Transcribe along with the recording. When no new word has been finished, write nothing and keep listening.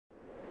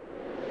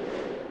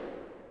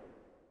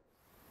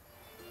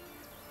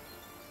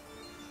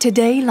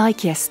Today,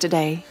 like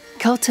yesterday,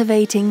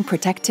 cultivating,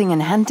 protecting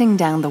and handing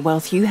down the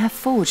wealth you have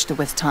forged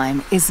with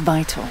time is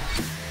vital.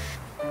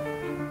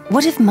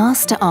 What if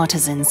master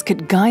artisans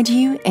could guide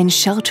you in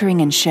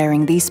sheltering and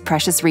sharing these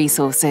precious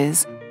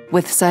resources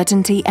with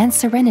certainty and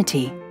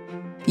serenity?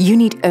 You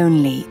need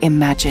only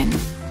imagine.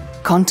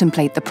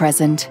 Contemplate the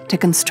present to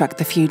construct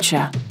the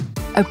future.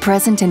 A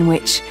present in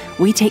which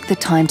we take the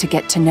time to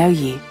get to know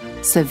you,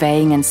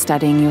 surveying and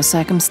studying your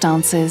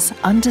circumstances,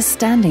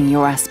 understanding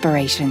your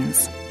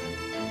aspirations.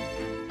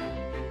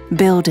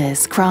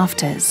 Builders,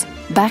 crafters,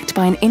 backed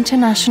by an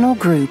international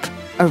group,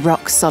 a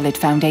rock-solid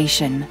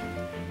foundation.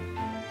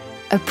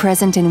 A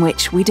present in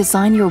which we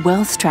design your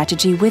wealth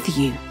strategy with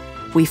you.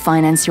 We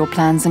finance your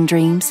plans and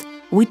dreams.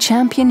 We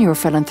champion your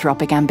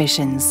philanthropic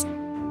ambitions.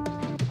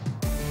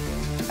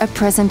 A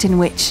present in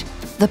which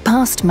the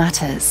past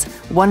matters,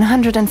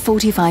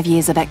 145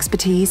 years of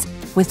expertise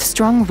with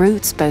strong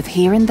roots both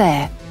here and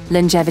there,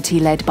 longevity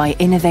led by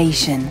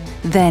innovation,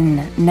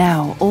 then,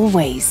 now,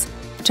 always,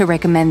 to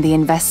recommend the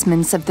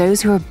investments of those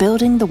who are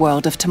building the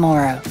world of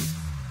tomorrow.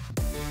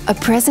 A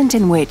present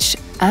in which,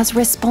 as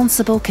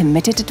responsible,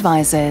 committed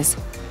advisors,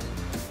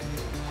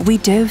 we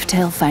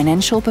dovetail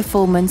financial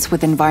performance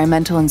with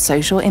environmental and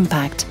social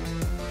impact.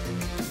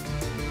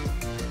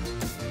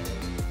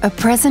 A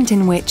present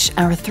in which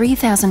our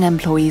 3,000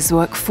 employees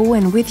work for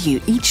and with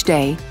you each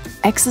day,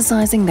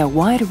 exercising their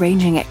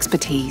wide-ranging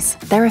expertise,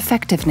 their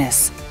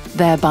effectiveness,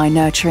 thereby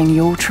nurturing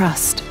your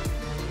trust.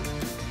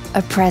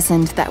 A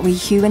present that we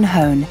hew and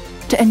hone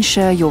to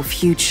ensure your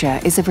future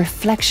is a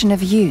reflection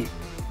of you,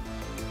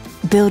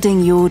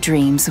 building your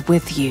dreams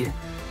with you.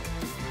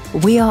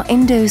 We are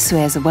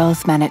Indosuez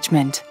Wealth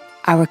Management.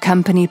 Our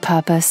company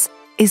purpose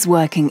is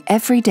working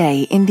every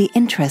day in the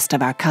interest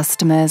of our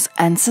customers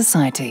and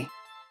society.